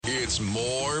It's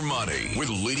More Money with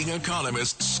leading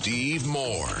economist Steve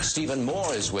Moore. Stephen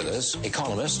Moore is with us,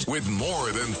 economist. With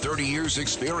more than 30 years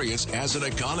experience as an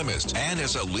economist and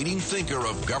as a leading thinker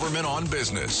of government on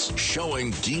business,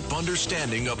 showing deep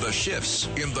understanding of the shifts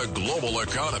in the global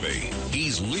economy.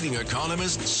 He's leading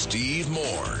economist Steve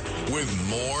Moore with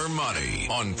More Money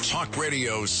on Talk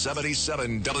Radio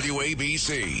 77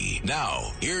 WABC.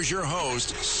 Now, here's your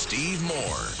host, Steve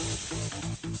Moore.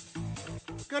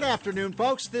 Good afternoon,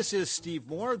 folks. This is Steve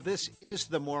Moore. This is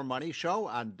the More Money Show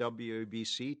on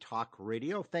WABC Talk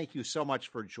Radio. Thank you so much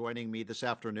for joining me this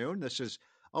afternoon. This is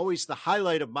always the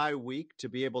highlight of my week to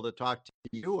be able to talk to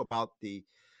you about the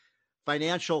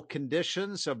financial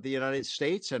conditions of the United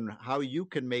States and how you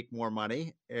can make more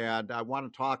money. And I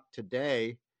want to talk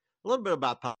today a little bit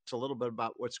about a little bit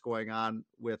about what's going on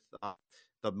with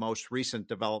the most recent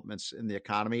developments in the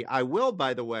economy. I will,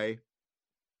 by the way,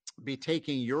 be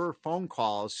taking your phone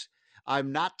calls.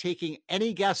 I'm not taking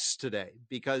any guests today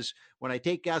because when I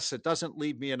take guests, it doesn't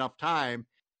leave me enough time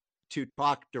to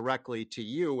talk directly to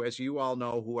you. As you all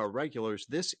know who are regulars,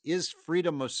 this is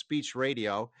freedom of speech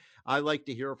radio. I like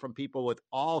to hear from people with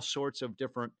all sorts of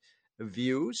different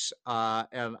views,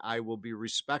 and I will be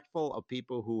respectful of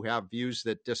people who have views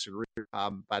that disagree.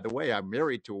 By the way, I'm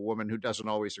married to a woman who doesn't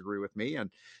always agree with me,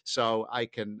 and so I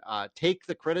can take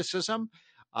the criticism.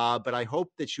 But I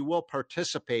hope that you will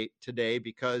participate today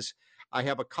because I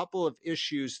have a couple of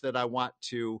issues that I want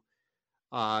to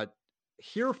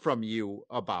hear from you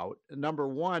about. Number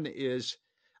one is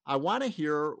I want to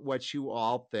hear what you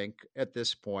all think at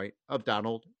this point of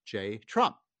Donald J.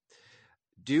 Trump.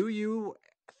 Do you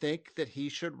think that he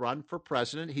should run for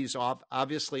president? He's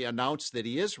obviously announced that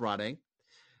he is running.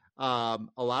 A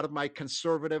lot of my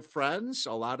conservative friends,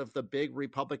 a lot of the big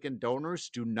Republican donors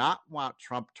do not want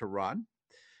Trump to run.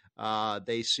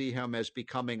 They see him as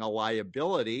becoming a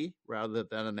liability rather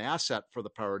than an asset for the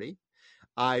party.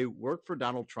 I work for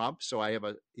Donald Trump, so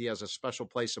he has a special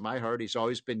place in my heart. He's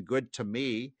always been good to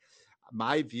me.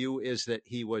 My view is that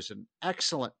he was an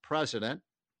excellent president.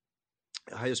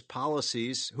 His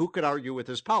policies, who could argue with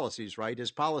his policies, right?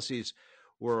 His policies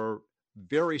were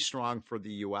very strong for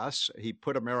the U.S. He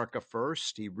put America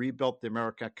first. He rebuilt the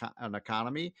American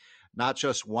economy, not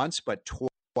just once, but twice.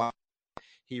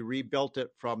 He rebuilt it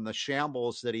from the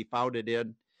shambles that he found it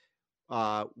in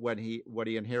what he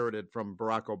inherited from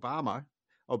Barack Obama.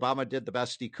 Obama did the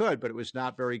best he could, but it was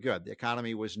not very good. The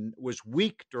economy was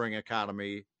weak during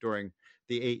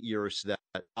the 8 years that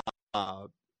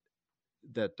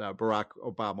Barack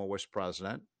Obama was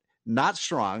president. Not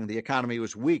strong. The economy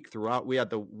was weak throughout. We had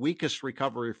the weakest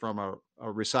recovery from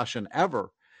a recession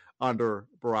ever under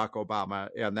Barack Obama,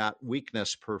 and that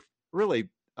weakness really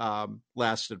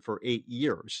lasted for 8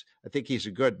 years. I think he's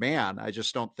a good man. I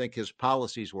just don't think his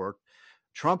policies worked.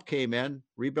 Trump came in,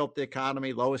 rebuilt the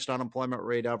economy, lowest unemployment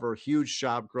rate ever, huge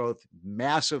job growth,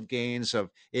 massive gains of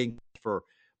income for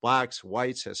blacks,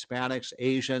 whites, Hispanics,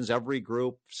 Asians, every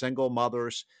group, single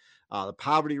mothers. The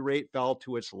poverty rate fell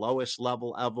to its lowest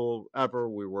level ever.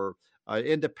 We were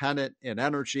independent in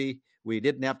energy. We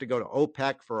didn't have to go to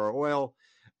OPEC for our oil.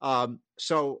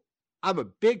 So I'm a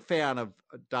big fan of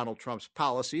Donald Trump's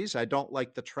policies. I don't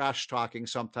like the trash talking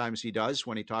sometimes he does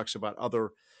when he talks about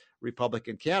other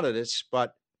Republican candidates,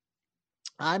 but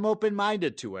I'm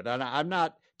open-minded to it. And I'm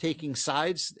not taking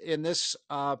sides in this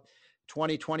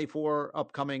 2024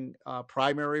 upcoming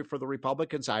primary for the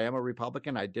Republicans. I am a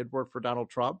Republican. I did work for Donald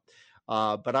Trump,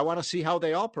 but I want to see how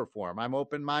they all perform. I'm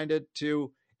open-minded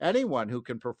to anyone who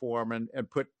can perform and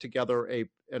put together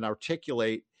and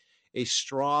articulate a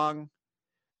strong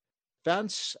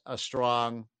defense, a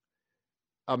strong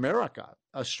America,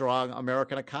 a strong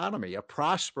American economy, a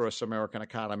prosperous American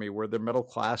economy where the middle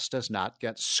class does not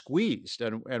get squeezed.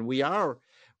 And we are,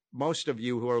 most of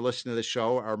you who are listening to the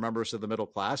show are members of the middle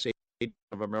class. 80%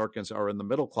 of Americans are in the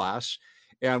middle class.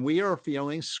 And we are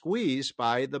feeling squeezed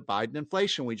by the Biden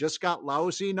inflation. We just got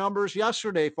lousy numbers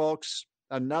yesterday, folks.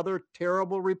 Another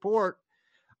terrible report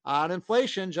on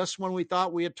inflation. Just when we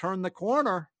thought we had turned the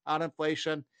corner on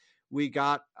inflation, we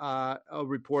got a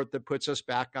report that puts us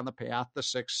back on the path to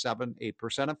 6, 7,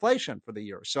 8% inflation for the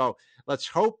year. So let's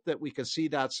hope that we can see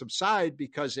that subside,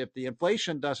 because if the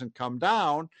inflation doesn't come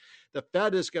down, the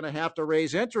Fed is going to have to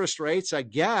raise interest rates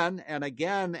again and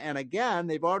again and again.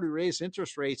 They've already raised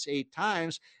interest rates 8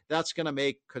 times. That's going to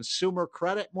make consumer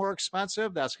credit more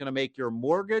expensive. That's going to make your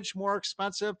mortgage more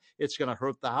expensive. It's going to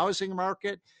hurt the housing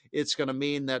market. It's going to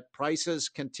mean that prices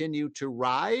continue to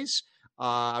rise.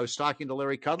 I was talking to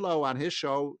Larry Kudlow on his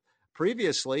show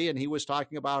previously, and he was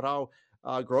talking about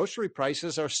how grocery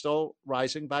prices are still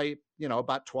rising by,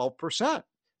 about 12%.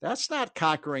 That's not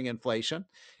conquering inflation.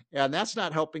 And that's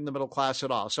not helping the middle class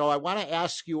at all. So I want to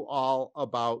ask you all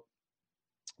about,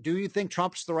 do you think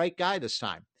Trump's the right guy this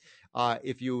time?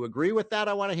 If you agree with that,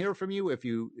 I want to hear from you. If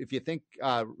you think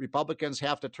Republicans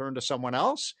have to turn to someone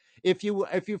else, if you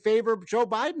favor Joe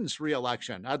Biden's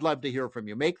reelection, I'd love to hear from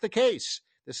you. Make the case.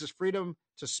 This is Freedom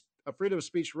of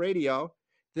Speech Radio.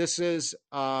 This is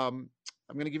I'm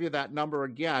going to give you that number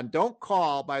again. Don't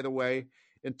call, by the way,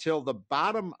 until the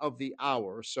bottom of the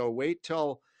hour. So wait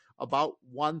till about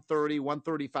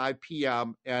 1:35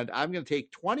 p.m. And I'm going to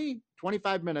take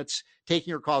 25 minutes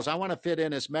taking your calls. I want to fit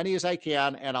in as many as I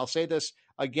can. And I'll say this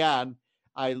again.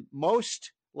 I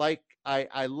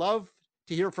love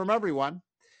to hear from everyone,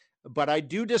 but I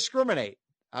do discriminate.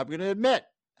 I'm going to admit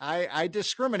I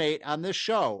discriminate on this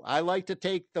show. I like to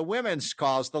take the women's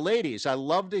calls, the ladies. I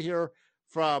love to hear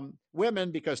from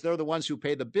women because they're the ones who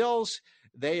pay the bills.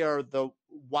 They are the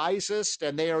wisest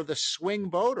and they are the swing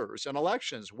voters in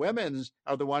elections. Women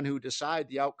are the one who decide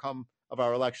the outcome of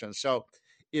our elections. So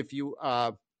if you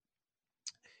are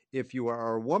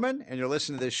a woman and you're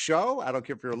listening to this show, I don't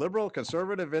care if you're a liberal,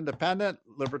 conservative, independent,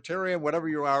 libertarian, whatever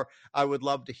you are, I would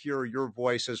love to hear your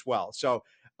voice as well. So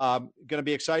going to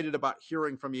be excited about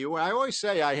hearing from you. I always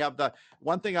say I have the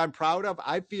one thing I'm proud of.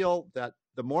 I feel that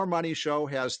the More Money Show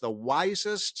has the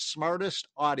wisest, smartest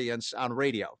audience on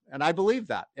radio. And I believe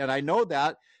that. And I know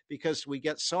that because we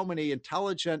get so many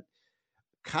intelligent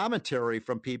commentary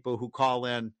from people who call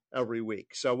in every week.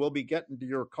 So we'll be getting to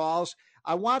your calls.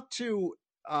 I want to,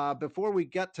 before we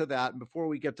get to that, and before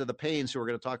we get to the Paynes, who are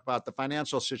going to talk about the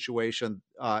financial situation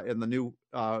in the new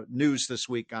news this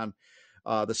week on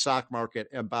the stock market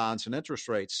and bonds and interest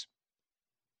rates,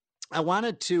 I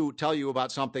wanted to tell you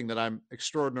about something that I'm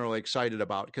extraordinarily excited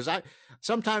about, because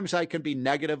sometimes I can be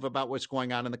negative about what's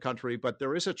going on in the country, but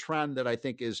there is a trend that I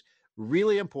think is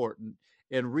really important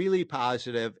and really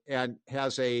positive and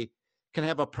can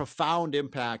have a profound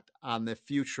impact on the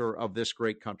future of this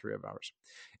great country of ours.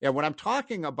 And what I'm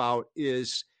talking about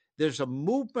is there's a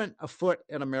movement afoot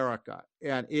in America,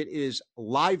 and it is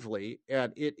lively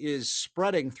and it is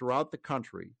spreading throughout the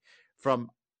country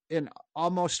in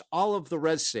almost all of the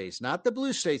red states, not the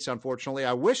blue states, unfortunately.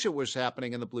 I wish it was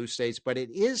happening in the blue states, but it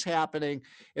is happening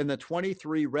in the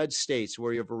 23 red states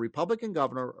where you have a Republican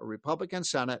governor, a Republican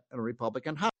Senate, and a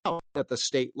Republican House at the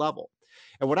state level.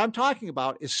 And what I'm talking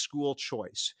about is school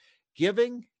choice,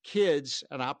 giving kids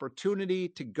an opportunity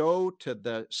to go to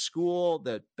the school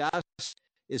that best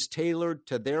is tailored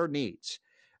to their needs.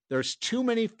 There's too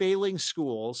many failing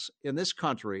schools in this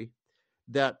country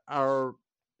that are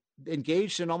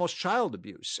engaged in almost child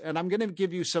abuse. And I'm going to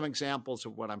give you some examples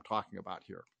of what I'm talking about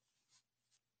here.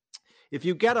 If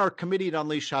you get our Committee to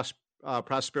Unleash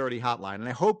Prosperity hotline, and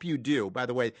I hope you do, by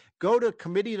the way, go to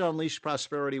Committee to Unleash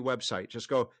Prosperity website. Just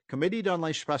go Committee to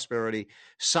Unleash Prosperity,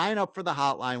 sign up for the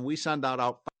hotline. We send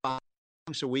out 5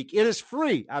 times a week. It is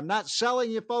free. I'm not selling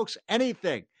you folks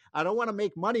anything. I don't want to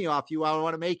make money off you. I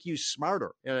want to make you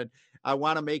smarter. And I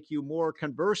want to make you more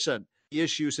conversant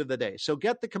issues of the day. So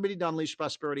get the Committee to Unleash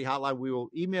Prosperity hotline. We will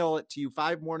email it to you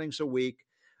 5 mornings a week.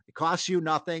 It costs you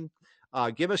nothing.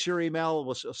 Give us your email.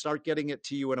 We'll start getting it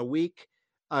to you in a week.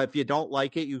 If you don't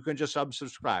like it, you can just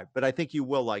unsubscribe. But I think you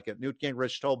will like it. Newt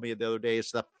Gingrich told me the other day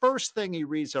it's the first thing he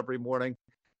reads every morning.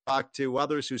 Talk to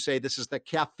others who say this is the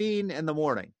caffeine in the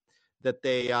morning that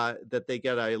they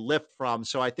get a lift from.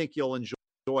 So I think you'll enjoy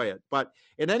it. But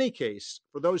in any case,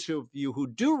 for those of you who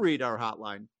do read our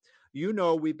hotline, you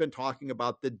know we've been talking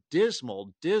about the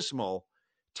dismal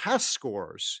test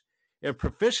scores and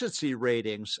proficiency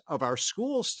ratings of our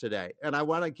schools today. And I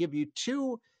want to give you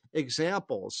 2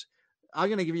 examples. I'm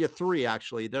going to give you 3,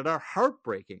 actually, that are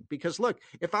heartbreaking. Because, look,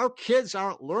 if our kids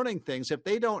aren't learning things, if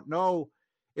they don't know,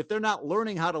 if they're not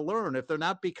learning how to learn, if they're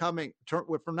not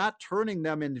if we're not turning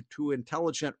them into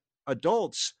intelligent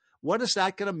adults, what is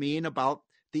that going to mean about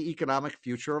the economic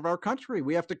future of our country?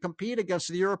 We have to compete against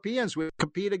the Europeans. We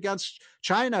compete against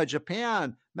China,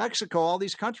 Japan, Mexico, all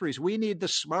these countries. We need the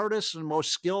smartest and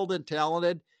most skilled and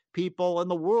talented people in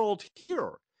the world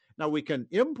here. Now, we can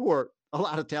import a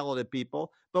lot of talented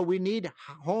people, but we need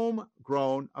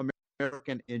homegrown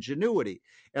American ingenuity.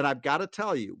 And I've got to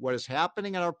tell you, what is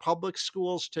happening in our public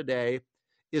schools today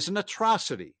is an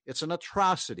atrocity. It's an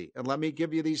atrocity. And let me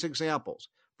give you these examples.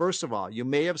 First of all, you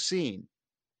may have seen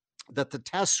that the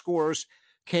test scores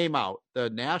came out, the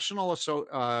National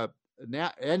NAEP,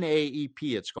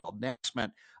 it's called,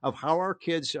 assessment of how our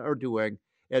kids are doing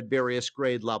at various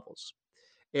grade levels.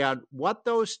 And what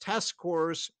those test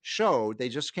scores showed, they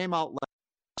just came out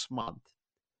last month,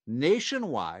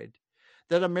 nationwide,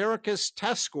 that America's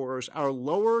test scores are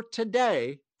lower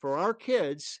today for our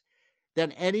kids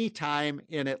than any time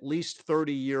in at least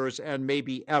 30 years and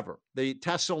maybe ever. The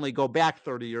tests only go back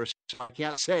 30 years.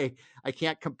 So I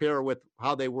can't compare with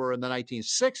how they were in the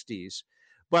 1960s.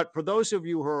 But for those of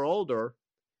you who are older,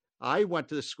 I went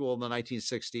to the school in the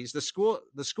 1960s.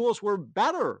 The schools were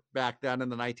better back then in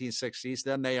the 1960s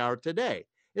than they are today.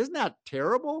 Isn't that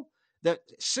terrible? That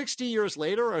 60 years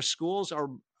later, our schools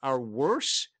are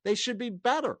worse? They should be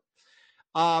better.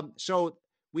 So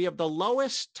we have the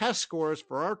lowest test scores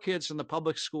for our kids in the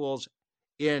public schools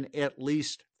in at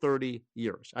least 30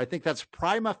 years. I think that's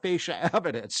prima facie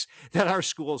evidence that our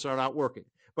schools are not working.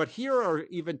 But here are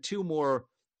even two more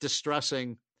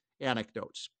distressing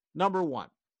anecdotes. Number one,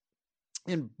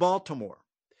 in Baltimore,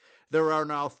 there are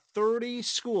now 30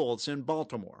 schools in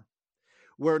Baltimore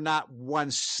where not one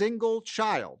single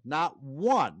child, not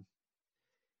one,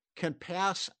 can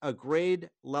pass a grade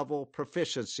level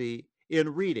proficiency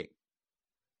in reading.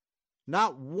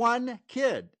 Not one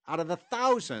kid out of the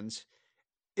thousands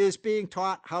is being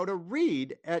taught how to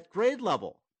read at grade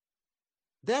level.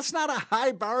 That's not a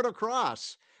high bar to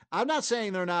cross. I'm not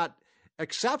saying they're not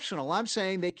exceptional. I'm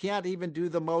saying they can't even do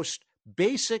the most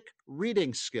basic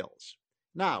reading skills.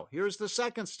 Now, here's the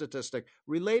second statistic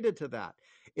related to that.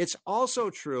 It's also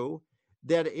true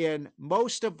that in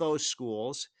most of those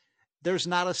schools, there's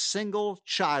not a single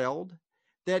child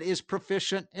that is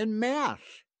proficient in math.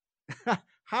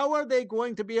 How are they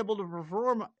going to be able to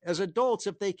perform as adults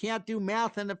if they can't do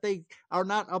math and if they are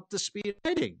not up to speed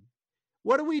writing?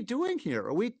 What are we doing here?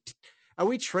 Are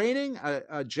we training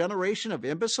a generation of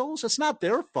imbeciles? It's not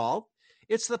their fault.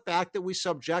 It's the fact that we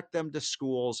subject them to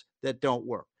schools that don't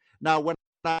work. Now, when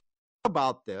I talk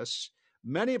about this,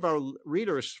 many of our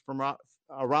readers from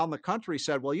around the country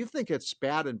said, well, you think it's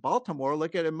bad in Baltimore,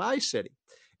 look at it in my city.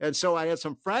 And so I had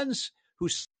some friends who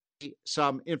sent me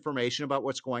some information about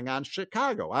what's going on in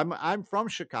Chicago. I'm from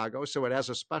Chicago, so it has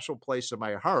a special place in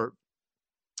my heart.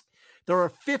 There are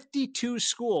 52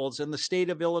 schools in the state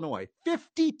of Illinois.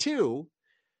 52,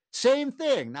 same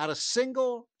thing. Not a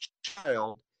single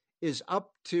child is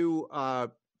up to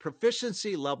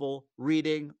proficiency level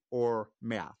reading or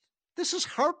math. This is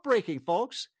heartbreaking,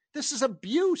 folks. This is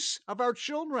abuse of our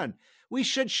children. We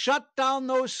should shut down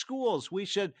those schools. We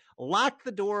should lock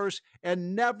the doors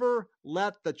and never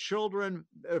let the children,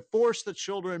 force the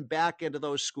children back into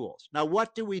those schools. Now,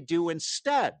 what do we do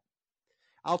instead?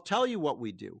 I'll tell you what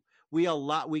we do.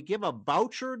 We give a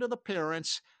voucher to the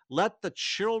parents. Let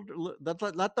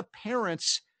the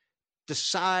parents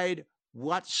decide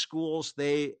what schools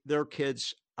their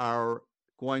kids are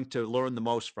going to learn the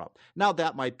most from. Now,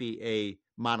 that might be a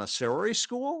Montessori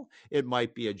school. It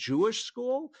might be a Jewish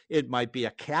school. It might be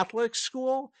a Catholic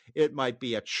school. It might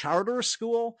be a charter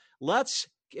school.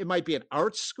 It might be an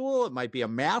arts school. It might be a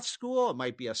math school. It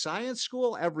might be a science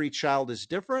school. Every child is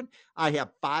different. I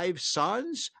have 5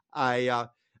 sons. I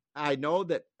know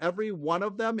that every one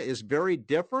of them is very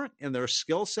different in their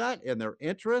skill set, in their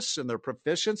interests, and their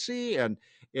proficiency, and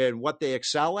in what they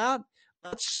excel at.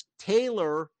 Let's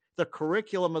tailor the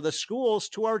curriculum of the schools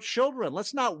to our children.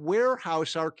 Let's not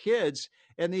warehouse our kids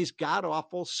in these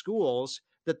god-awful schools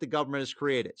that the government has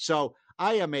created. So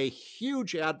I am a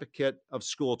huge advocate of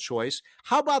school choice.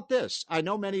 How about this? I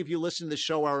know many of you listening to the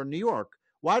show are in New York.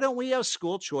 Why don't we have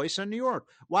school choice in New York?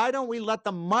 Why don't we let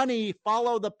the money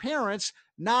follow the parents,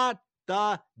 not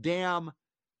the damn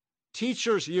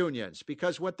teachers' unions?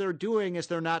 Because what they're doing is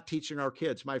they're not teaching our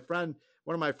kids.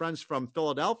 One of my friends from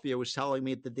Philadelphia was telling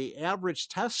me that the average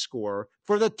test score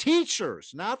for the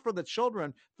teachers, not for the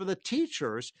children, for the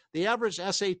teachers, the average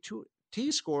SAT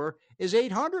score is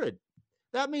 800.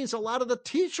 That means a lot of the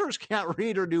teachers can't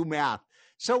read or do math.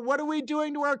 So what are we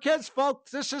doing to our kids, folks?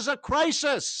 This is a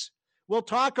crisis. We'll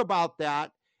talk about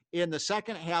that in the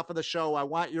second half of the show. I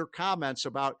want your comments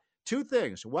about 2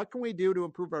 things. What can we do to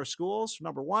improve our schools,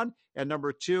 number 1? And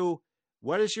number 2,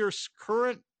 what is your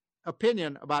current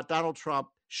opinion about Donald Trump?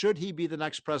 Should he be the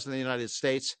next president of the United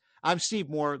States? I'm Steve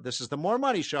Moore. This is the More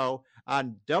Money Show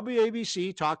on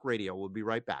WABC Talk Radio. We'll be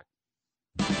right back.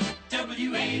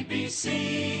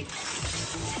 WABC.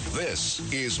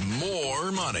 This is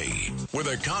More Money with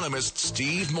economist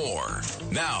Steve Moore.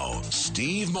 Now,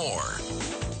 Steve Moore.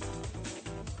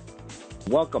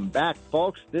 Welcome back,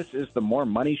 folks. This is the More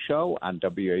Money Show on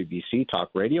WABC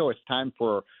Talk Radio. It's time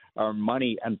for our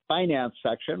money and finance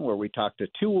section where we talk to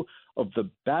 2 of the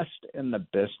best in the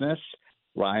business,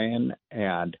 Ryan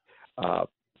and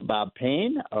Bob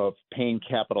Payne of Payne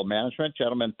Capital Management.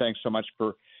 Gentlemen, thanks so much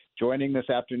for joining this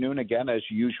afternoon. Again, as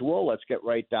usual, let's get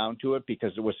right down to it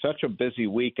because it was such a busy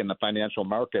week in the financial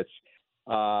markets.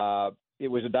 It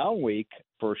was a down week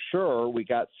for sure. We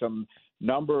got some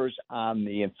numbers on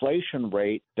the inflation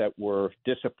rate that were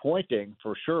disappointing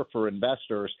for sure for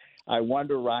investors. I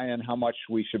wonder, Ryan, how much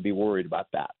we should be worried about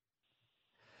that.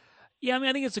 Yeah, I mean,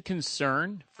 I think it's a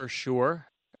concern for sure.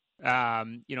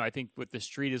 I think what the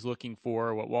street is looking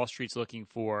for, what Wall Street's looking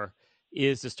for,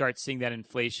 is to start seeing that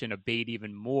inflation abate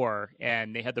even more.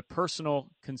 And they had the personal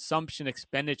consumption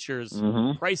expenditures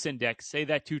price index, say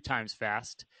that 2 times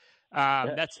fast.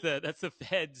 That's the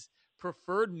Fed's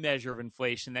preferred measure of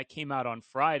inflation that came out on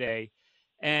Friday,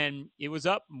 and it was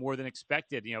up more than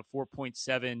expected.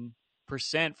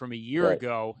 4.7% from a year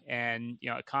ago, and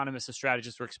economists and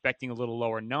strategists were expecting a little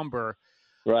lower number.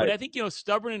 Right. But I think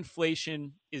stubborn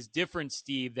inflation is different,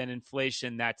 Steve, than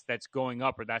inflation that's going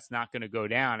up or that's not going to go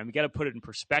down. And we got to put it in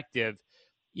perspective.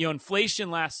 Inflation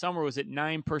last summer was at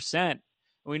 9%. And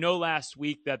we know last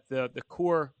week that the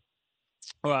core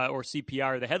or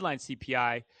CPI, or the headline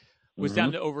CPI, was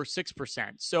down to over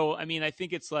 6%. So, I mean, I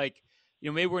think it's like,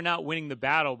 maybe we're not winning the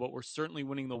battle, but we're certainly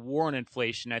winning the war on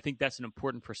inflation. I think that's an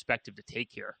important perspective to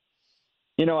take here.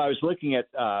 I was looking at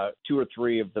 2 or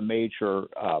 3 of the major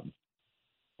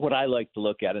what I like to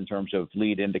look at in terms of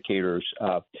lead indicators,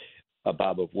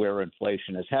 Bob, of where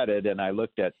inflation is headed. And I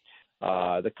looked at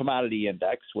the commodity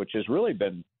index, which has really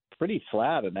been pretty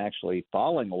flat and actually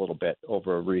falling a little bit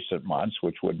over recent months,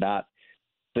 which would not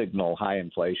signal high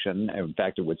inflation. In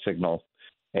fact, it would signal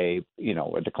a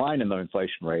decline in the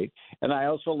inflation rate. And I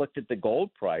also looked at the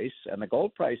gold price, and the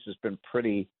gold price has been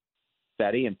pretty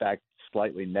steady, in fact,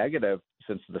 slightly negative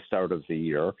since the start of the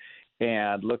year.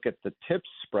 And look at the TIPS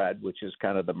spread, which is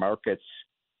kind of the market's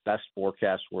best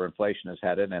forecast where inflation is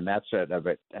headed, and that's at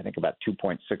about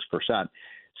 2.6%.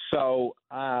 So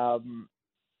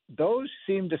those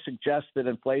seem to suggest that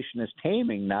inflation is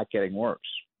taming, not getting worse.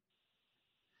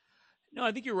 No,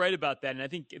 I think you're right about that. And I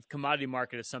think the commodity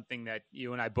market is something that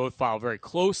you and I both follow very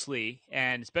closely,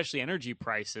 and especially energy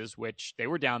prices, which they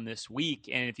were down this week.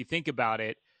 And if you think about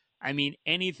it, I mean,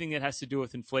 anything that has to do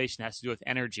with inflation has to do with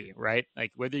energy, right?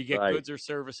 Like whether you get goods or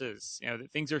services,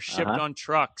 things are shipped on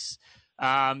trucks.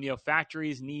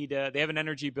 Factories need, they have an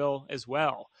energy bill as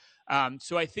well.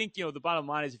 So I think, the bottom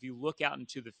line is if you look out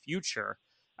into the future,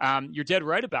 you're dead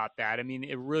right about that. I mean,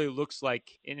 it really looks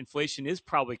like inflation is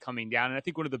probably coming down. And I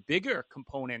think one of the bigger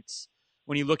components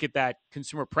when you look at that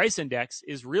consumer price index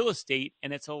is real estate,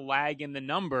 and it's a lag in the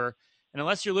number. And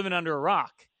unless you're living under a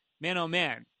rock, man, oh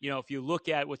man, if you look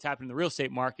at what's happening in the real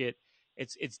estate market,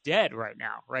 it's dead right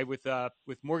now, right? With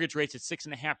mortgage rates at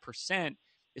 6.5%,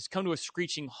 it's come to a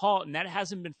screeching halt, and that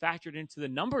hasn't been factored into the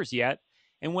numbers yet.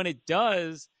 And when it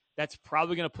does, that's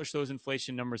probably going to push those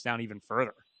inflation numbers down even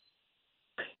further.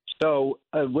 So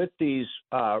with these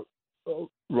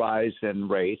rise in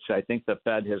rates, I think the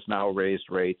Fed has now raised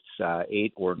rates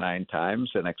 8 or 9 times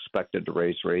and expected to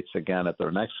raise rates again at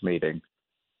their next meeting.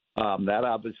 That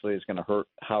obviously is going to hurt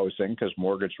housing because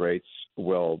mortgage rates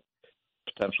will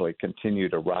potentially continue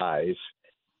to rise.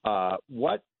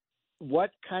 What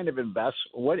kind of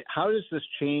how does this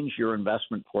change your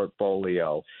investment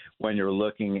portfolio when you're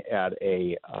looking at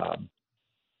an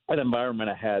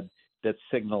environment ahead that's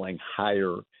signaling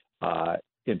higher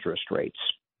interest rates?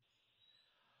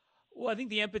 Well, I think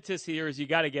the impetus here is you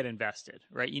got to get invested,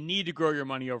 right? You need to grow your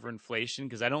money over inflation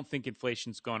because I don't think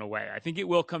inflation's going away. I think it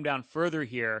will come down further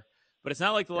here, but it's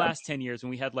not like the last 10 years when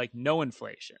we had like no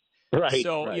inflation. Right.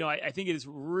 So, I think it is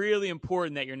really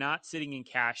important that you're not sitting in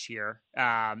cash here,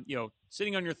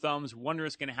 sitting on your thumbs, wondering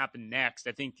what's going to happen next.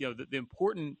 I think, the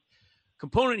important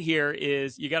component here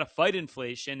is you got to fight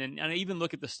inflation. And I even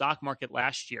look at the stock market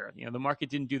last year. The market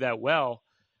didn't do that well,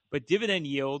 but dividend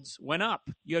yields went up.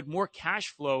 You had more cash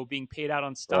flow being paid out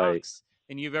on stocks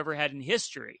than you've ever had in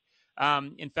history.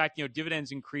 In fact,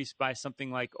 dividends increased by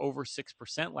something like over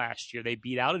 6% last year. They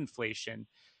beat out inflation.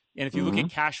 And if you look at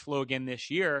cash flow again this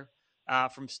year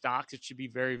from stocks, it should be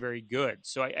very, very good.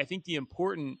 So I think the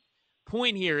important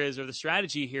point here is, or the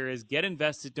strategy here is, get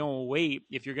invested, don't wait.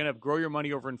 If you're going to grow your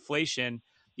money over inflation,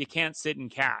 you can't sit in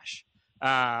cash.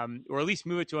 Or at least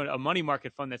move it to a money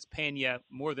market fund that's paying you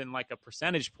more than like a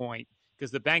percentage point,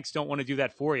 because the banks don't want to do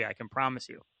that for you. I can promise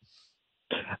you.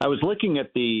 I was looking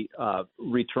at the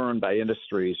return by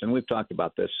industries, and we've talked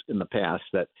about this in the past,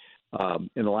 that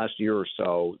in the last year or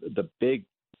so, the big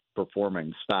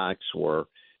performing stocks were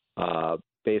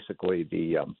basically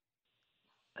the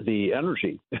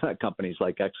energy companies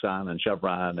like Exxon and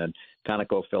Chevron and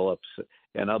ConocoPhillips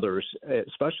and others,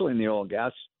 especially in the oil and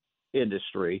gas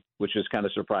industry, which is kind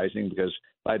of surprising because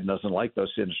Biden doesn't like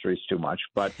those industries too much.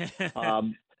 But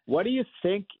what do you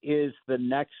think is the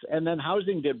next? And then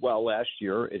housing did well last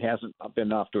year. It hasn't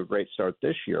been off to a great start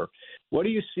this year. What do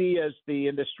you see as the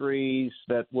industries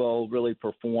that will really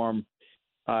perform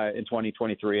in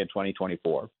 2023 and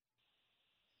 2024.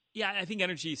 Yeah, I think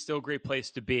energy is still a great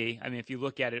place to be. I mean, if you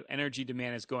look at it, energy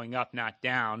demand is going up, not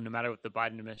down, no matter what the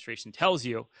Biden administration tells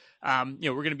you. We're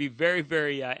going to be very,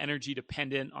 very energy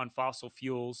dependent on fossil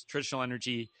fuels, traditional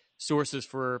energy sources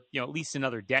for, at least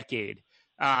another decade.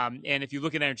 And if you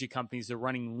look at energy companies, they're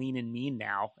running lean and mean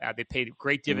now. They paid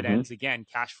great dividends. Mm-hmm. Again,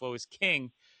 cash flow is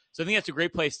king. So I think that's a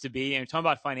great place to be. And talking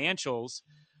about financials,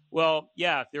 well,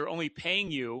 yeah, they're only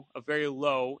paying you a very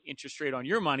low interest rate on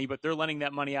your money, but they're lending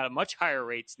that money out at much higher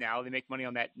rates now. They make money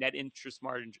on that net interest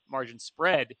margin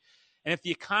spread. And if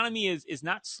the economy is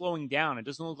not slowing down, it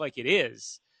doesn't look like it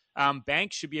is,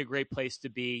 banks should be a great place to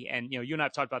be. And, you and I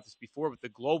have talked about this before, but the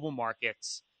global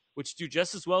markets, which do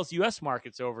just as well as U.S.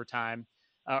 markets over time,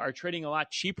 are trading a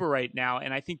lot cheaper right now.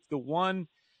 And I think the one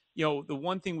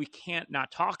thing we can't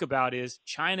not talk about is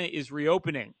China is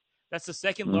reopening. That's the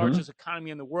second largest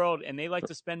economy in the world, and they like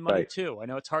to spend money too. I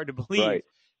know it's hard to believe. Right.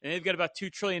 And they've got about $2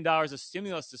 trillion of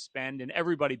stimulus to spend, and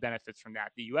everybody benefits from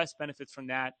that. The U.S. benefits from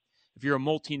that. If you're a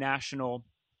multinational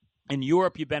in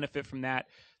Europe, you benefit from that.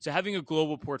 So having a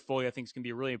global portfolio, I think, is going to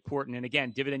be really important. And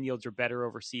again, dividend yields are better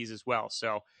overseas as well.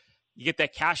 So you get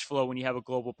that cash flow when you have a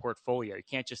global portfolio. You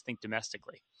can't just think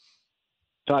domestically.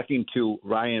 Talking to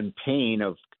Ryan Payne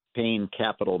of Payne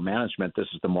Capital Management, this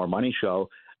is the More Money Show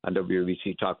on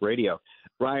WABC Talk Radio.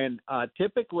 Ryan,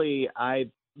 typically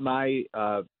my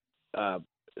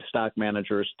stock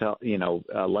managers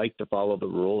like to follow the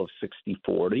rule of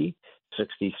 60-40,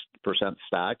 60%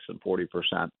 stocks and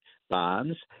 40%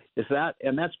 bonds.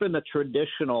 And that's been the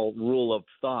traditional rule of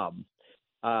thumb.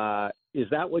 Is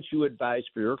that what you advise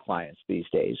for your clients these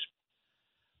days?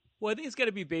 Well, I think it's got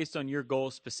to be based on your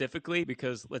goals specifically,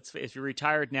 because if you're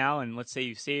retired now and let's say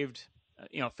you've saved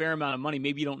a fair amount of money,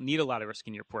 maybe you don't need a lot of risk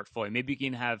in your portfolio. Maybe you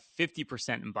can have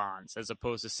 50% in bonds as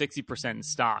opposed to 60% in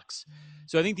stocks.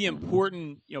 So I think the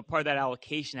important, part of that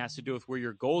allocation has to do with where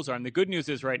your goals are. And the good news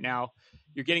is right now,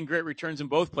 you're getting great returns in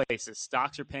both places.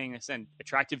 Stocks are paying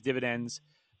attractive dividends.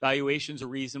 Valuations are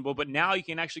reasonable, but now you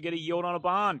can actually get a yield on a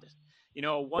bond.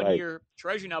 A one-year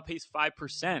treasury now pays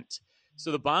 5%.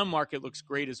 So the bond market looks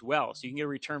great as well. So you can get a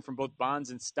return from both bonds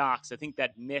and stocks. I think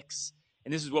that mix,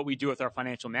 and this is what we do with our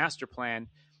financial master plan,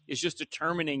 is just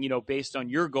determining, based on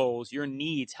your goals, your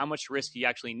needs, how much risk you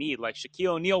actually need. Like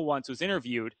Shaquille O'Neal once was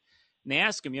interviewed, and they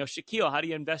asked him, Shaquille, how do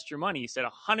you invest your money? He said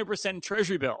 100% in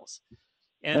treasury bills.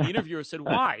 And the interviewer said,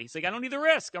 why? He's like, I don't need the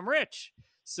risk. I'm rich.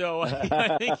 So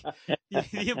I think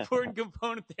the important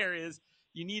component there is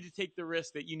you need to take the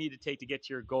risk that you need to take to get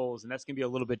to your goals, and that's going to be a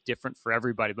little bit different for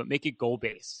everybody, but make it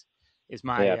goal-based. If you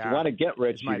want to get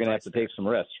rich, you're going to have to take some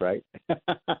risks, right?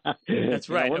 That's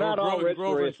right. We're not all rich.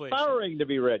 We're aspiring to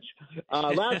be rich.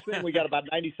 Last thing, we got about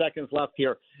 90 seconds left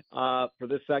here for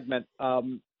this segment.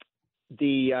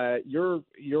 Your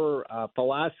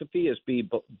philosophy is be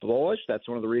bullish. That's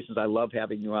one of the reasons I love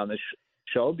having you on this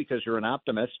show, because you're an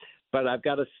optimist. But I've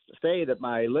got to say that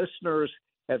my listeners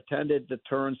have tended to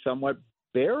turn somewhat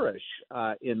bearish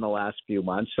in the last few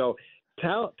months. So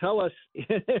tell us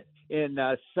in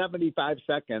 75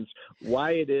 seconds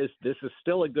why it is this is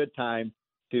still a good time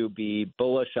to be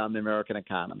bullish on the American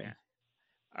economy.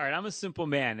 All right, I'm a simple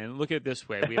man, and look at it this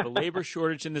way. We have a labor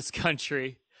shortage in this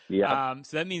country. Yeah.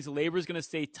 So that means labor is going to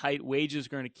stay tight. Wages are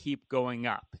going to keep going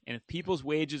up. And if people's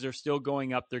wages are still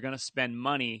going up, they're going to spend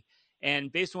money.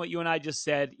 And based on what you and I just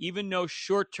said, even though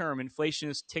short-term inflation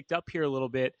has ticked up here a little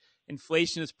bit,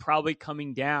 inflation is probably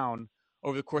coming down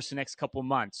over the course of the next couple of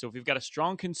months. So if we've got a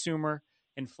strong consumer,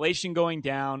 inflation going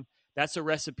down, that's a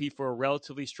recipe for a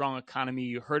relatively strong economy.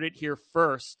 You heard it here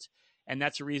first, and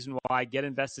that's a reason why Get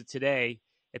Invested today.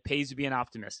 It pays to be an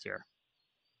optimist here.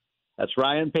 That's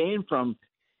Ryan Payne from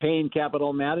Payne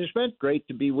Capital Management. Great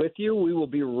to be with you. We will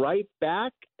be right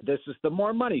back. This is the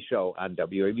More Money Show on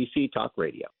WABC Talk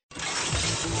Radio.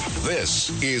 This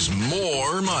is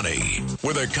More Money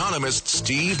with economist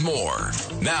Steve Moore.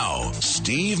 Now,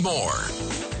 Steve Moore.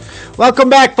 Welcome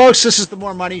back, folks. This is the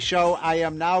More Money Show. I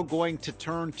am now going to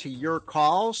turn to your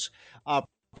calls. For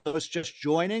those just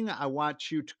joining, I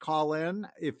want you to call in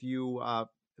if you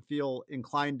feel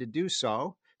inclined to do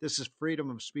so. This is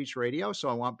Freedom of Speech Radio, so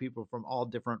I want people from all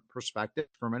different perspectives.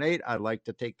 I'd like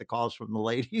to take the calls from the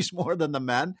ladies more than the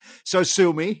men, so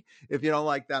sue me if you don't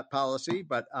like that policy,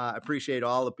 but I appreciate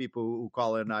all the people who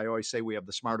call in. I always say we have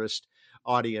the smartest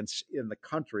audience in the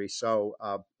country, so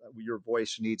your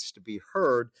voice needs to be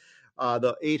heard.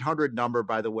 The 800 number,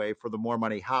 by the way, for the More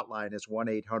Money hotline is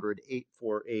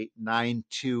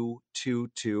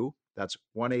 1-800-848-9222. That's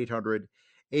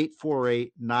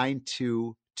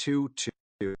 1-800-848-9222.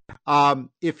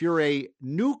 If you're a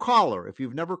new caller, if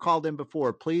you've never called in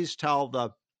before, please tell the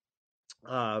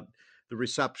the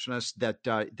receptionist that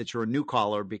you're a new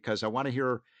caller, because I want to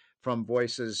hear from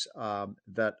voices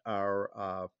that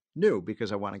are new,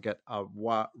 because I want to get a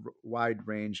wide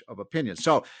range of opinions.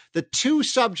 So the two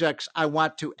subjects I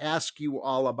want to ask you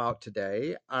all about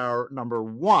today are, number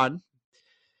one,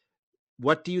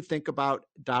 what do you think about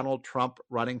Donald Trump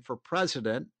running for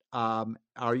president?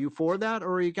 Are you for that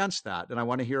or are you against that? And I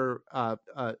want to hear a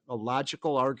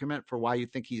logical argument for why you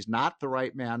think he's not the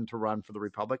right man to run for the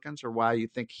Republicans, or why you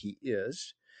think he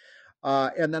is.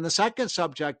 And then the second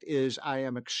subject is, I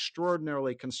am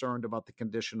extraordinarily concerned about the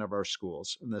condition of our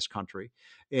schools in this country.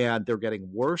 And they're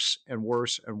getting worse and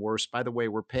worse and worse. By the way,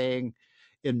 we're paying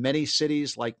in many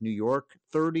cities like New York,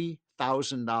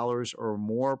 $30,000 or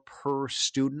more per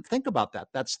student. Think about that.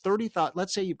 That's 30,000.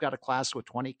 Let's say you've got a class with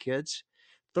 20 kids,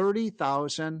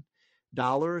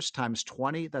 $30,000 times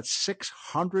 20. That's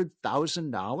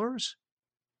 $600,000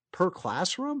 per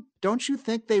classroom. Don't you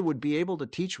think they would be able to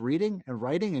teach reading and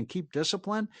writing and keep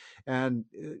discipline and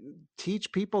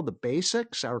teach people the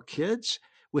basics, our kids,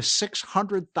 with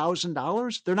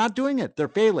 $600,000? They're not doing it. They're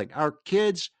failing. Our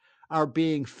kids are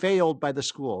being failed by the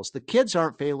schools. The kids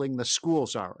aren't failing, the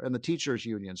schools are, and the teachers'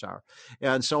 unions are.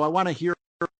 And so I want to hear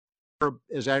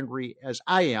as angry as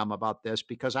I am about this,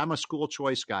 because I'm a school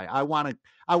choice guy. I want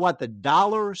the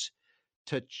dollars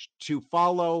to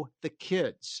follow the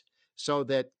kids, so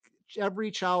that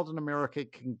every child in America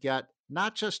can get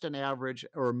not just an average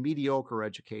or a mediocre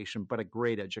education, but a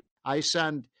great education. I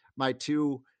send my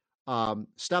two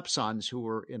stepsons who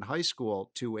were in high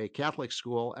school to a Catholic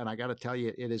school, and I got to tell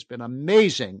you, it has been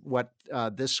amazing what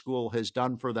this school has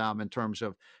done for them in terms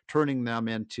of turning them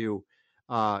into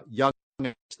young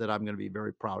that I'm going to be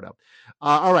very proud of.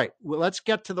 All right, well, let's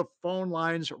get to the phone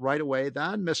lines right away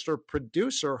then. Mr.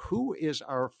 Producer, who is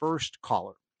our first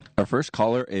caller? Our first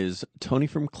caller is Tony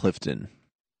from Clifton.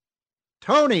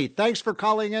 Tony, thanks for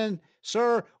calling in,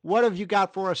 sir. What have you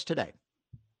got for us today?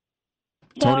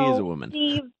 Tony is a woman.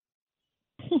 Steve,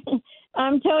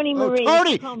 I'm Tony Marie.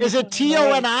 Tony, is it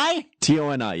T-O-N-I?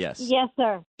 T-O-N-I, yes. Yes,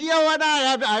 sir.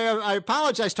 T-O-N-I. I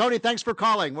apologize, Tony. Thanks for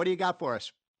calling. What do you got for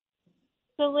us?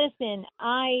 So listen,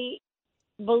 I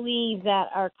believe that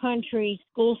our country's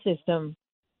school system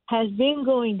has been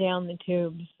going down the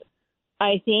tubes.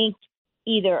 I think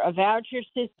either a voucher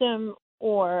system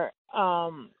or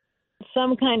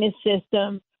some kind of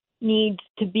system needs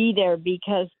to be there,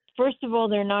 because, first of all,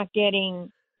 they're not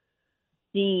getting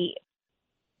the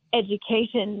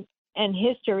education and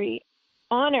history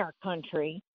on our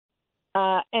country.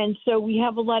 And so we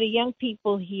have a lot of young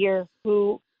people here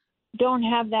who don't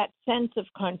have that sense of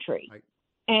country. Right.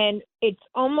 And it's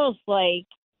almost like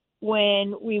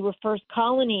when we were first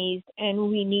colonies and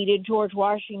we needed George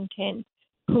Washington,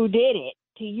 who did it,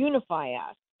 to unify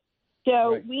us.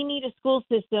 So right. We need a school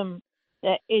system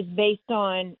that is based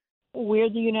on, we're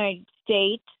the United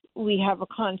States, we have a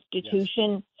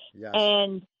constitution, yes.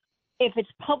 And if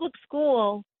it's public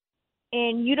school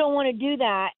and you don't want to do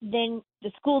that, then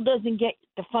the school doesn't get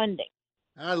the funding.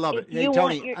 I love it. Hey,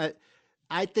 Tony,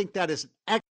 I think that is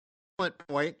an excellent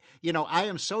point. You know, I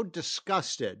am so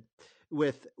disgusted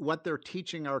with what they're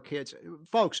teaching our kids.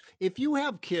 Folks, if you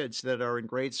have kids that are in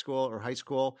grade school or high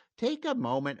school, take a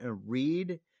moment and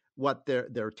read what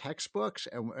their textbooks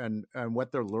and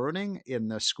what they're learning in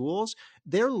the schools.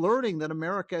 They're learning that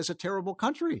America is a terrible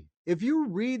country. If you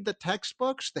read the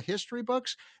textbooks, the history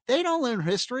books, they don't learn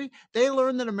history. They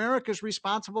learn that America is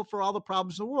responsible for all the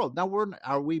problems in the world. Now,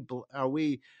 are we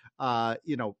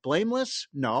blameless?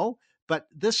 No. But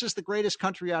this is the greatest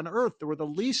country on earth. We're the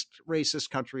least racist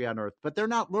country on earth, but they're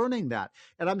not learning that.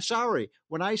 And I'm sorry,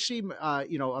 when I see,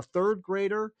 a third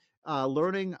grader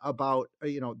learning about,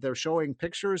 they're showing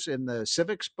pictures in the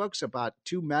civics books about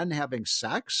two men having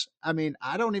sex. I mean,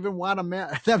 I don't even want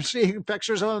them seeing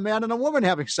pictures of a man and a woman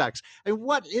having sex. And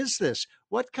what is this?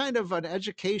 What kind of an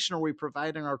education are we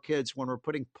providing our kids when we're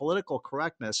putting political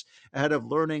correctness ahead of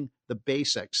learning the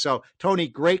basics? So, Tony,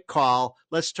 great call.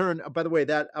 Let's turn, by the way,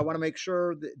 that I want to make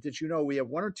sure that we have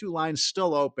one or two lines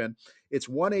still open. It's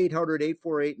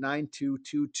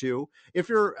 1-800-848-9222. If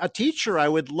you're a teacher, I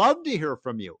would love to hear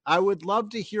from you. I would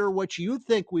love to hear what you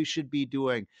think we should be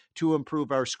doing to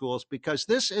improve our schools, because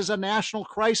this is a national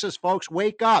crisis, folks.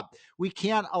 Wake up. We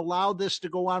can't allow this to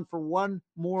go on for one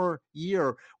more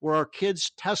year where our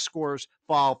kids' test scores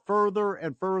fall further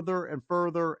and further and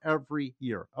further every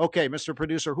year. Okay, Mr.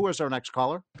 Producer, who is our next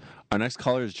caller? Our next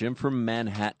caller is Jim from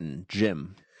Manhattan.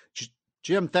 Jim,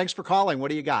 thanks for calling.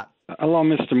 What do you got? Hello,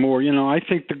 Mr. Moore. I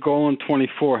think the goal in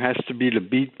 24 has to be to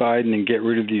beat Biden and get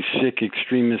rid of these sick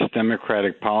extremist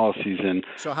Democratic policies. And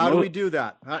so how do we do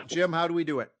that? Jim, how do we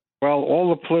do it? Well, all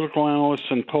the political analysts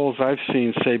and polls I've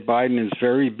seen say Biden is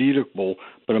very beatable,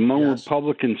 but among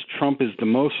Republicans, Trump is the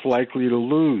most likely to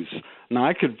lose. Now,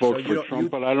 I could vote for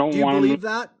Trump, but I don't want to. Do you believe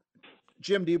that?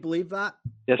 Jim, do you believe that?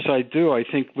 Yes, I do. I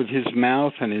think with his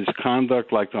mouth and his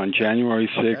conduct, like on January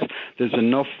 6th, there's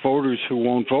enough voters who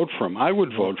won't vote for him. I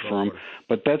would vote for him,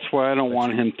 but that's why I don't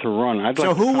want him to run.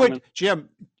 So who would, Jim?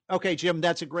 Okay, Jim,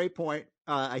 that's a great point.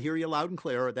 I hear you loud and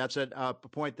clear. That's a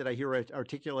point that I hear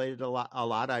articulated a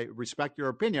lot. I respect your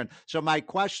opinion. So my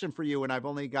question for you, and I've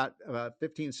only got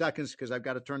 15 seconds because I've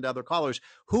got to turn to other callers.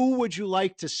 Who would you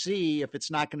like to see if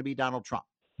it's not going to be Donald Trump?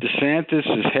 DeSantis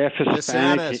is half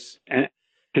Hispanic and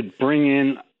could bring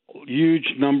in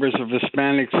huge numbers of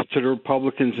Hispanics to the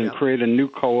Republicans and create a new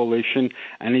coalition.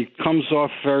 And he comes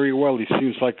off very well. He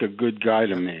seems like a good guy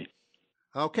to me.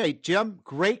 Okay, Jim,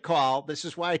 great call. This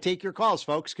is why I take your calls,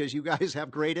 folks, because you guys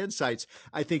have great insights.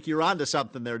 I think you're onto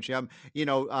something there, Jim. You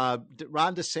know,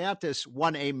 Ron DeSantis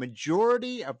won a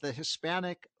majority of the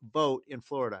Hispanic vote in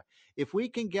Florida. If we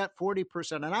can get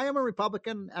 40%, and I am a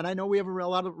Republican, and I know we have a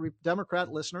lot of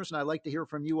Democrat listeners, and I'd like to hear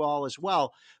from you all as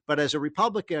well. But as a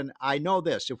Republican, I know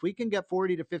this. If we can get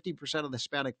 40 to 50% of the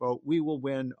Hispanic vote, we will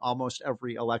win almost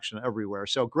every election everywhere.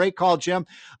 So great call, Jim.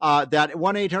 That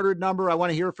 1-800 number, I want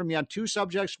to hear from you on two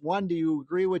subjects. One, do you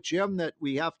agree with Jim that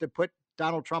we have to put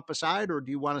Donald Trump aside, or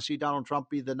do you want to see Donald Trump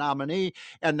be the nominee?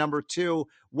 And number two,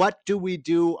 what do we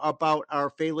do about our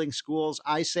failing schools?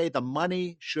 I say the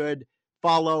money should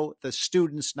follow the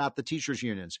students, not the teachers'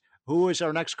 unions. Who is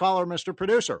our next caller, Mr.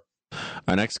 Producer?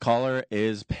 Our next caller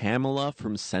is Pamela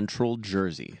from Central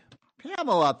Jersey.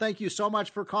 Pamela, thank you so much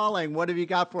for calling. What have you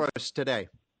got for us today?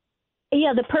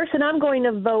 Yeah, the person I'm going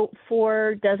to vote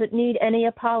for doesn't need any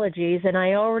apologies, and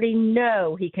I already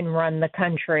know he can run the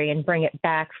country and bring it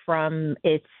back from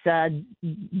its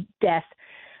death,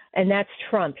 and that's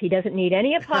Trump. He doesn't need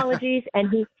any apologies,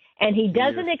 and he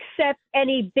doesn't accept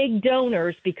any big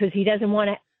donors because he doesn't want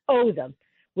to owe them,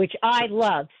 which I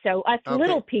love. So us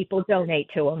little people donate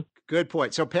to him. Good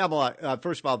point. So, Pamela,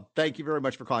 first of all, thank you very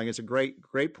much for calling. It's a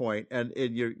great point. And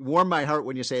you warm my heart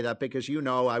when you say that because, you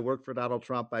know, I work for Donald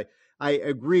Trump. I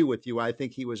agree with you. I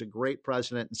think he was a great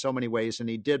president in so many ways, and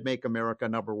he did make America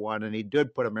number one, and he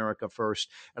did put America first.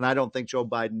 And I don't think Joe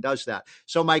Biden does that.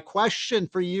 So my question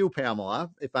for you,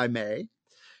 Pamela, if I may,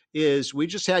 is we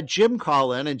just had Jim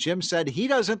call in, and Jim said he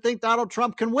doesn't think Donald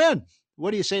Trump can win.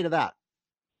 What do you say to that?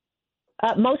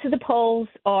 Most of the polls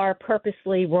are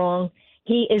purposely wrong.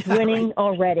 He is winning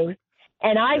already.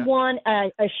 And I want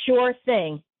a sure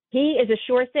thing. He is a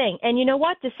sure thing. And you know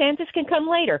what? DeSantis can come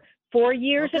later. 4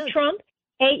 years of Trump,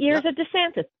 8 years of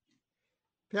DeSantis.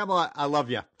 Pamela, I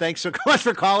love you. Thanks so much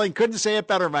for calling. Couldn't say it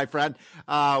better, my friend.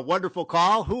 Wonderful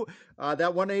call.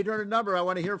 That 1-800 number, I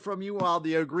want to hear from you all. Do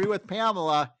you agree with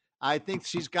Pamela? I think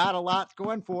she's got a lot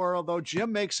going for her, although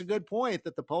Jim makes a good point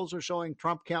that the polls are showing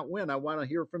Trump can't win. I want to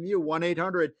hear from you.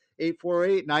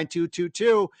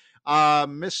 1-800-848-9222.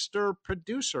 Mr.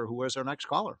 Producer, who is our next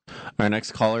caller? Our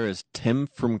next caller is Tim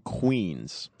from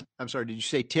Queens. I'm sorry, did you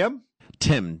say Tim?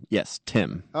 Tim, yes,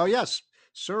 Tim. Oh, yes.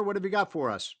 Sir, what have you got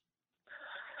for us?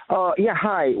 Yeah,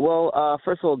 hi. Well,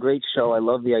 first of all, great show. I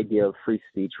love the idea of free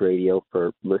speech radio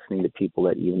for listening to people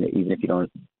that even if you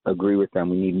don't agree with them,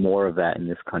 we need more of that in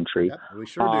this country. Yep, we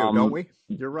sure do, don't we?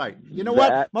 You're right. You know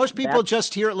what? Most people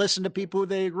just listen to people who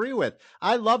they agree with.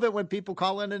 I love it when people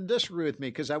call in and disagree with me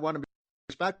because I want to be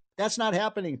respectful. That's not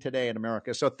happening today in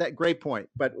America. So great point.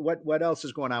 But what else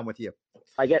is going on with you?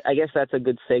 I guess that's a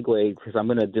good segue because I'm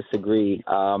going to disagree.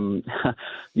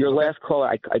 Your last caller,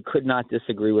 I could not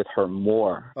disagree with her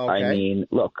more. Okay. I mean,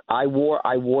 look, I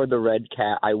wore the red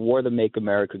cap. I wore the Make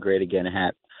America Great Again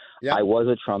hat. Yep. I was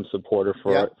a Trump supporter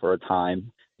for a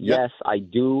time. Yep. Yes, I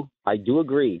do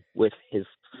agree with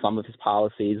some of his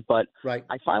policies, but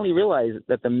I finally realized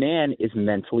that the man is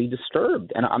mentally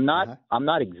disturbed, and I'm not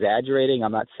exaggerating.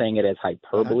 I'm not saying it as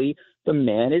hyperbole. The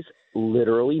man is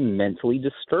literally mentally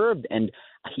disturbed, and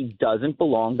he doesn't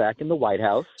belong back in the White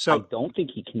House. So I don't think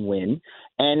he can win.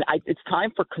 And it's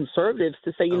time for conservatives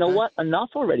to say, you know what, enough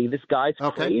already. This guy's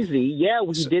crazy. Yeah,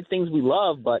 he did things we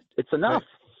love, but it's enough.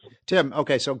 Right. Tim,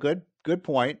 okay, so good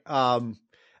point.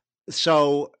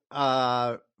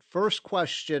 First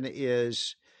question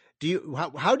is,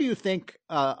 how do you think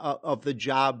of the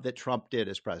job that Trump did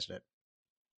as president?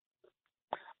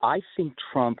 I think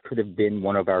Trump could have been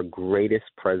one of our greatest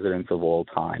presidents of all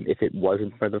time if it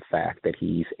wasn't for the fact that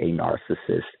he's a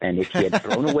narcissist. And if he had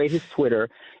thrown away his Twitter,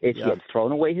 if he had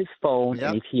thrown away his phone,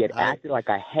 and if he had acted like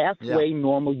a halfway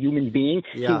normal human being,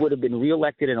 he would have been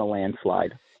reelected in a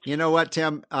landslide. You know what,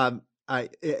 Tim?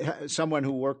 Someone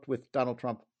who worked with Donald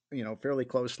Trump fairly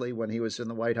closely when he was in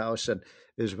the White House and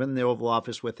has been in the Oval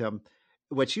Office with him.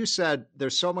 What you said,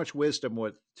 there's so much wisdom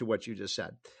to what you just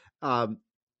said.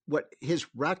 What his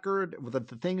record, the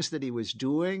things that he was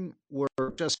doing were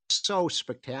just so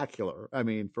spectacular. I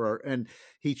mean, and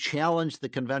he challenged the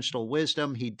conventional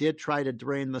wisdom. He did try to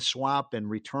drain the swamp and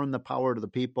return the power to the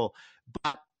people.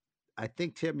 But I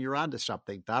think, Tim, you're onto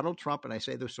something. Donald Trump, and I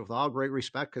say this with all great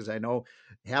respect because I know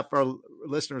half our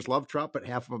listeners love Trump, but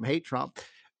half of them hate Trump.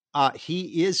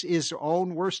 He is his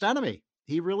own worst enemy.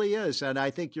 He really is. And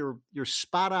I think you're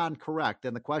spot on correct.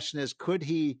 And the question is,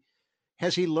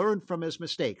 has he learned from his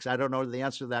mistakes? I don't know the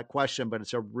answer to that question, but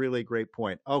it's a really great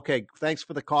point. Okay, thanks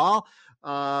for the call.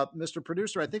 Mr.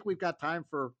 Producer, I think we've got time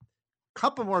for a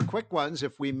couple more quick ones,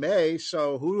 if we may.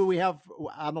 So who do we have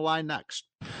on the line next?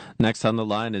 Next on the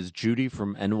line is Judy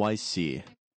from NYC.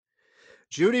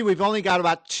 Judy, we've only got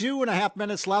about 2.5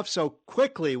 minutes left, so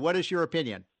quickly, what is your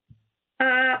opinion?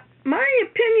 My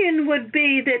opinion would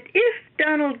be that if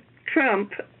Donald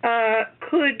Trump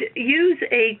could use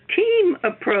a team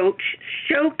approach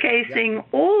showcasing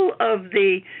all of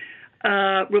the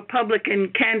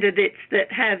Republican candidates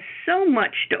that have so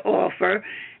much to offer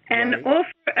and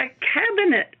offer a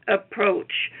cabinet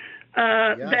approach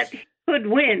that he could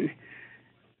win.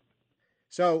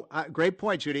 So great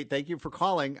point, Judy. Thank you for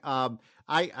calling.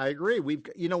 I agree.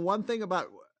 One thing about,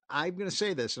 I'm going to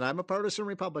say this, and I'm a partisan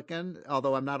Republican,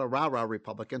 although I'm not a rah-rah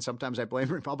Republican. Sometimes I blame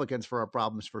Republicans for our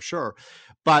problems for sure.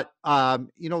 But,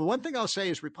 one thing I'll say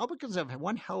is Republicans have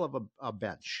one hell of a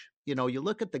bench. You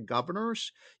look at the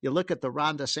governors, you look at the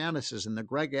Ron DeSantis and the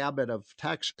Greg Abbott of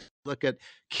Texas, look at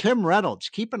Kim Reynolds.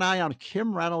 Keep an eye on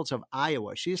Kim Reynolds of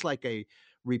Iowa. She's like a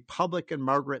Republican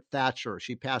Margaret Thatcher.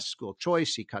 She passed school choice.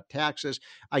 She cut taxes.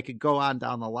 I could go on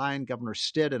down the line. Governor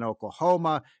Stitt in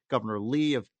Oklahoma, Governor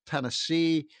Lee of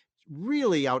Tennessee,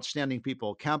 really outstanding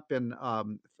people. Kemp in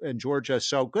Georgia.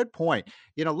 So good point.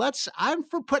 I'm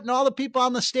for putting all the people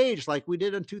on the stage like we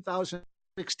did in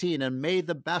 2016 and may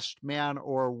the best man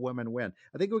or woman win.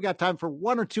 I think we got time for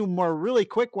one or two more really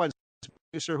quick ones.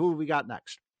 Producer, who have we got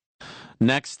next?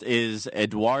 Next is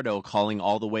Eduardo calling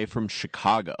all the way from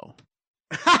Chicago.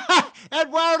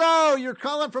 Eduardo, you're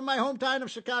calling from my hometown of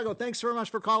Chicago. Thanks very much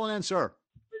for calling in, sir.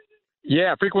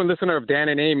 Yeah, frequent listener of Dan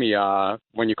and Amy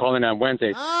when you call in on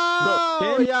Wednesdays.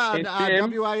 Oh,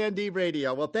 WIND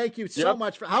radio. Well, thank you so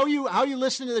much. How are you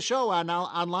listening to the show?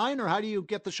 Online, or how do you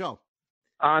get the show?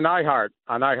 On iHeart.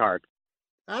 On iHeart.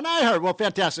 Well,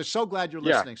 fantastic. So glad you're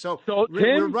listening. So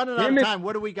we're running out of time.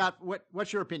 What do we got?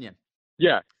 What's your opinion?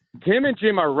 Yeah, Tim and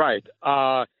Jim are right.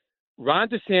 Ron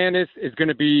DeSantis is going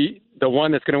to be the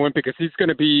one that's going to win because he's going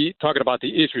to be talking about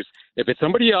the issues. If it's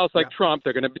somebody else like Trump,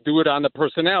 they're going to do it on the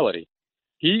personality.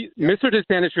 Mr.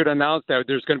 DeSantis should announce that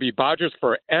there's going to be vouchers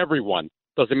for everyone.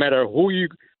 Doesn't matter who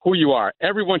you are.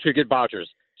 Everyone should get vouchers.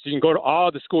 So you can go to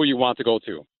all the school you want to go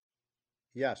to.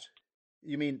 Yes.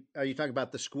 You mean, are you talking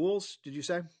about the schools, did you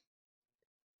say?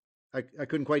 I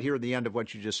couldn't quite hear the end of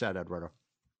what you just said, Eduardo.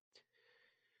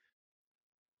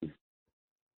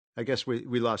 I guess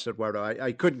we lost Eduardo.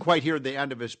 I couldn't quite hear the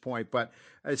end of his point, but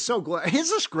it's so glad.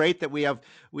 Isn't this great that we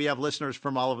have listeners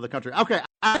from all over the country? Okay,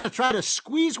 I'm going to try to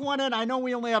squeeze one in. I know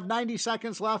we only have 90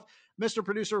 seconds left. Mr.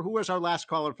 Producer, who is our last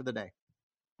caller for the day?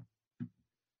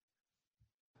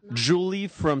 Julie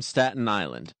from Staten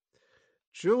Island.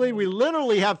 Julie, we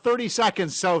literally have 30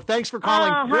 seconds, so thanks for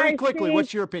calling. Very quickly, Steve.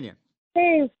 What's your opinion?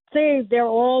 Steve, they're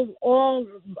all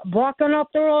barking up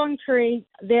the wrong tree.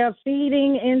 They're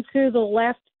feeding into the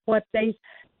left what they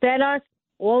fed us,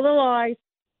 all the lies.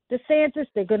 DeSantis,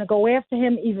 they're going to go after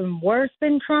him even worse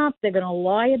than Trump. They're going to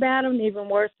lie about him even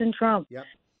worse than Trump. Yep.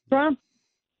 Trump,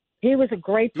 he was a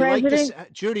great president.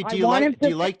 Judy, do you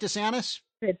like DeSantis?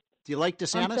 Do you like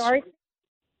DeSantis? I'm sorry?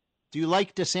 Do you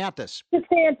like DeSantis?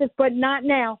 DeSantis, but not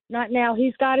now. Not now.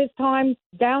 He's got his time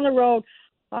down the road.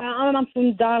 I'm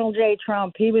from Donald J.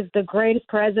 Trump. He was the greatest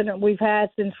president we've had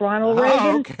since Ronald Reagan.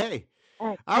 Oh, okay.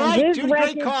 All right, Judy,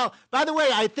 great call. By the way,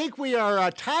 I think we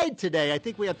are tied today. I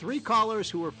think we had 3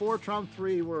 callers who were for Trump,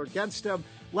 3 were against him.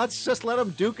 Let's just let them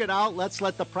duke it out. Let's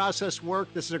let the process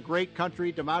work. This is a great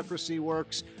country. Democracy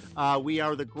works. We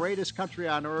are the greatest country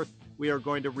on earth. We are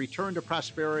going to return to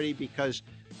prosperity because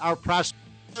our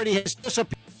prosperity has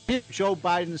disappeared. Joe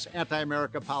Biden's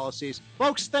anti-America policies.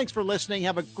 Folks, thanks for listening.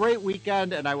 Have a great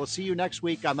weekend, and I will see you next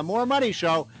week on The More Money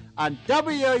Show on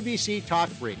WABC Talk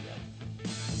Radio.